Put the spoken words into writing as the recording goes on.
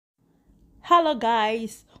Hello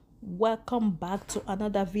guys, welcome back to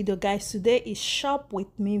another video. Guys, today is shop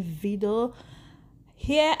with me video.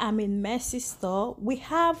 Here I'm in Mercy store. We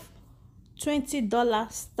have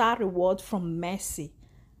 $20 star reward from Mercy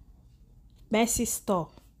store.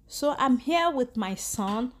 So I'm here with my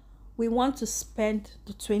son. We want to spend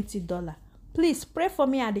the $20. Please pray for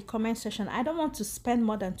me at the comment section. I don't want to spend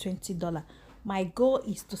more than $20. My goal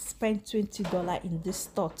is to spend $20 in this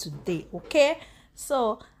store today, okay?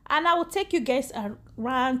 So, and I will take you guys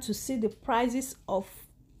around to see the prices of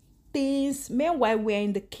things. Meanwhile, we're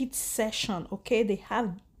in the kids section, okay? They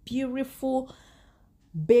have beautiful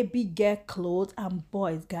baby girl clothes and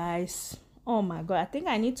boys, guys. Oh my god, I think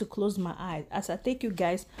I need to close my eyes as I take you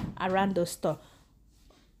guys around the store.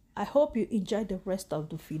 I hope you enjoy the rest of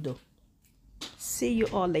the video. See you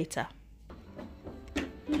all later.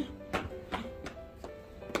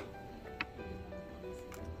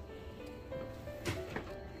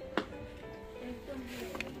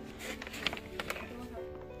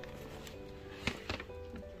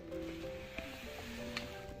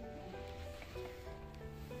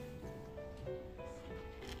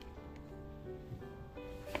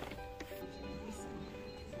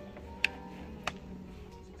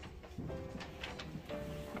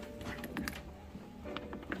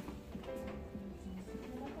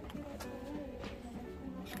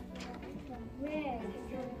 Red,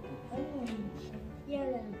 orange,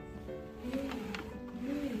 yellow,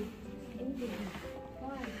 blue, indigo,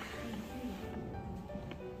 white, and green.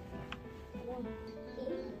 One,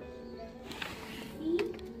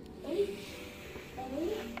 E-H-A-R-C.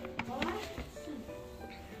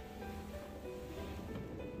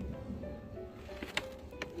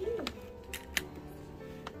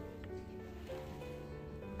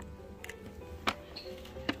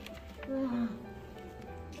 Wow.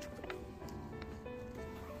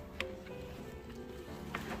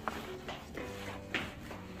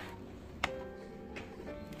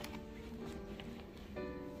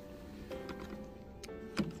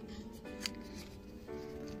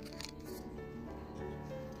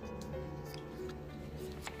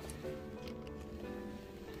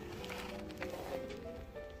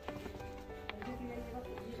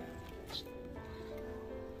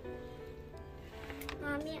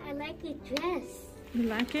 Mommy, I like the dress. You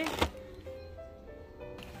like it?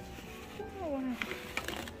 Oh, wow.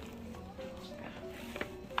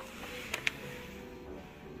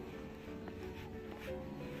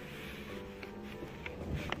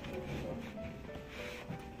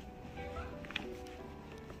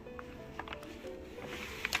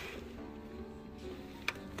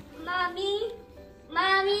 Mommy.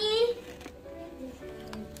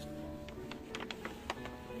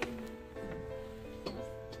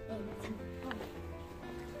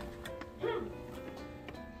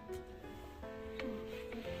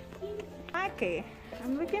 Okay,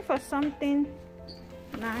 I'm looking for something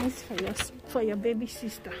nice for your baby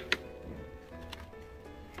sister.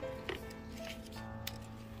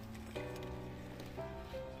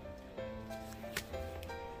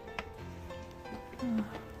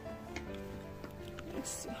 Let's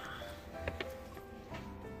see.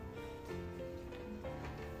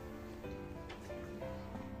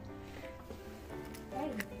 A,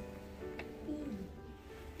 B,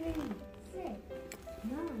 3, 6,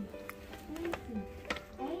 9, 20,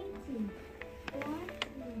 18,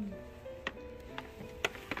 20.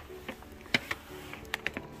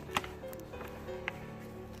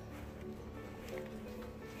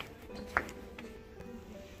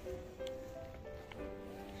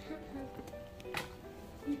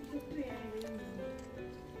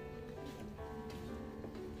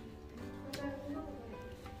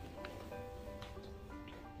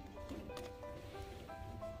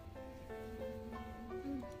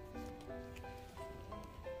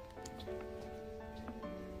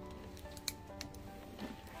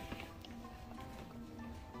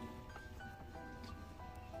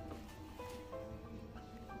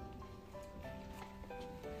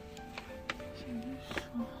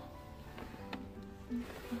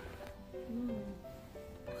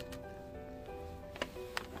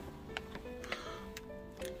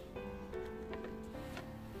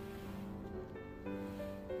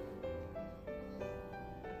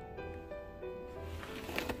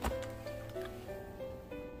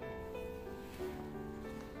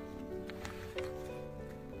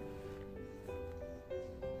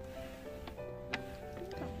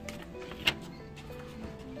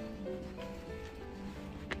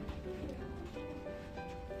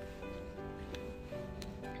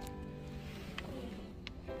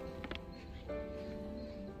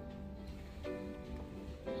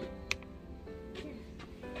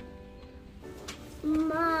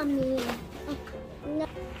 Mommy, No.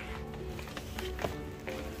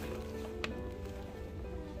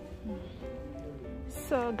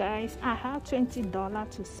 So guys, I have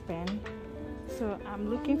 $20 to spend, so I'm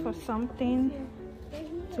looking for something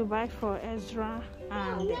to buy for Ezra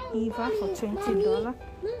and Eva for $20.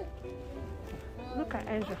 Look at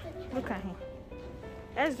Ezra, look at him.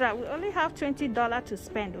 Ezra, we only have $20 to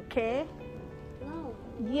spend, okay? No.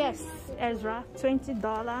 Yes, Ezra,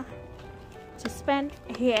 $20 to spend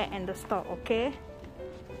here in the store, okay?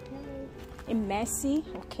 In Macy,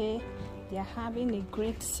 okay? They're having a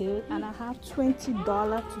great sale, and I have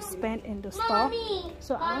 $20 to spend in the store. Mommy,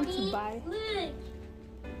 So I want to buy. look.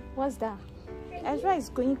 What's that? Ezra is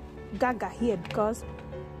going gaga here because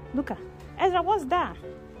look at Ezra. What's that?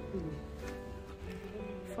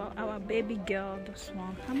 For our baby girl, this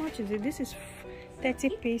one. How much is it? This is 30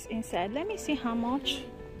 piece inside. Let me see how much.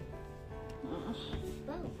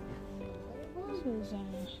 This is how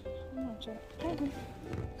much? I don't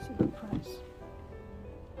see the price.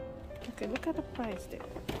 Okay, look at the price there.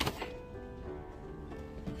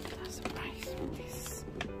 That's the price for this.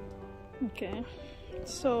 Okay,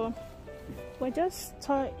 so we're just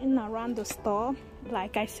starting around the store.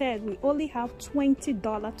 Like I said, we only have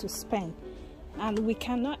 $20 to spend, and we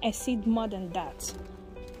cannot exceed more than that.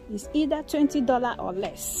 It's either $20 or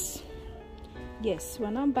less. Yes,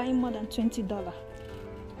 we're not buying more than $20.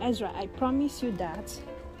 Ezra, I promise you that.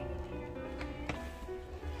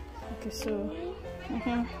 Okay, so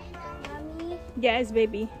Mommy, yes,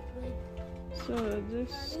 baby. So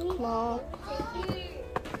this clock,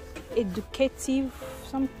 educative,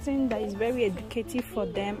 something that is very educative for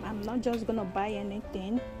them. I'm not just gonna buy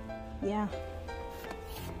anything. Yeah.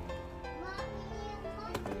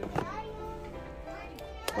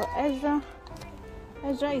 But Ezra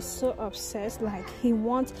is so obsessed. Like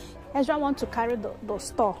Ezra wants to carry the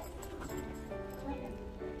store.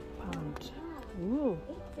 And, ooh,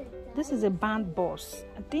 this is a band boss.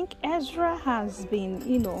 I think Ezra has been,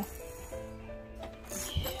 you know.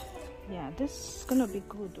 Yeah, this is gonna be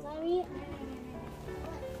good though. Mommy.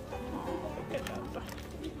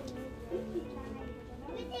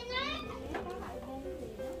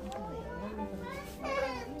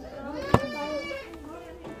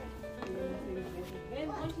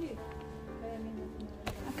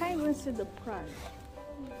 I can't even see the price.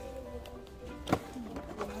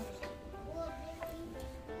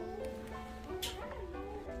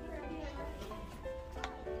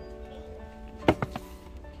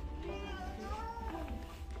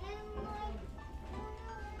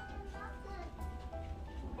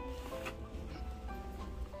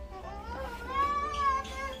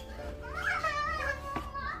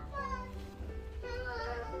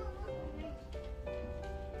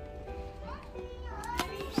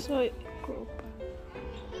 So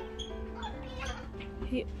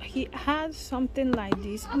he has something like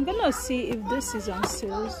this. I'm gonna see if this is on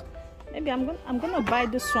sales. Maybe I'm gonna buy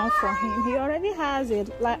this one from him. He already has a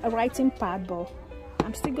writing pad, but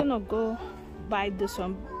I'm still gonna go buy this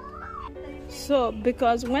one. So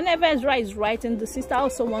because whenever Ezra is writing, the sister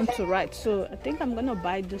also wants to write. So I think I'm gonna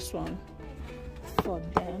buy this one for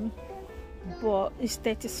them. But it's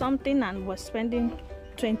 30 something and we're spending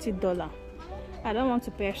 $20. I don't want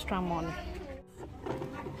to pay extra money.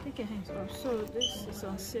 Take your hands off. So this is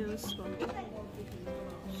on sales for me.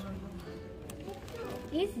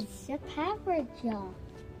 This is a pepper jar.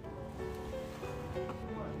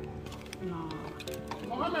 No.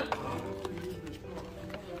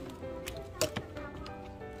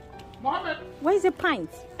 Where's the pint?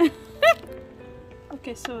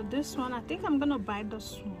 Okay, so this one, I think I'm gonna buy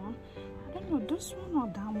this one. I don't know, this one or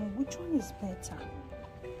that one. Which one is better?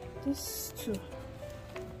 This two.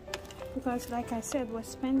 Because like I said, we're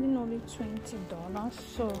spending only $20.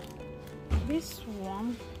 So this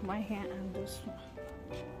one right here and this one.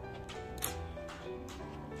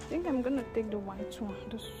 I think I'm gonna take the white one.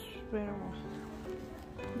 This very one.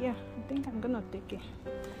 Yeah, I think I'm gonna take it.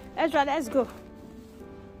 Ezra, let's go.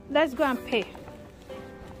 Let's go and pay.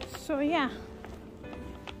 So yeah.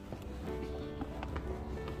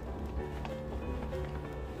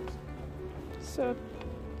 So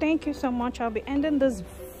thank you so much. I'll be ending this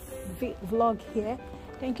vlog here.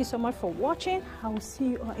 Thank you so much for watching. I will see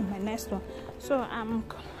you all in my next one. So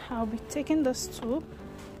I'll be taking this too.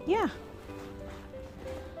 Yeah,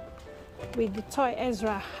 with the toy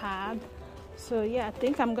Ezra had. So yeah, I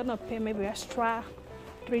think I'm gonna pay maybe extra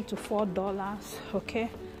 $3 to $4. Okay,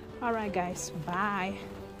 all right guys, bye.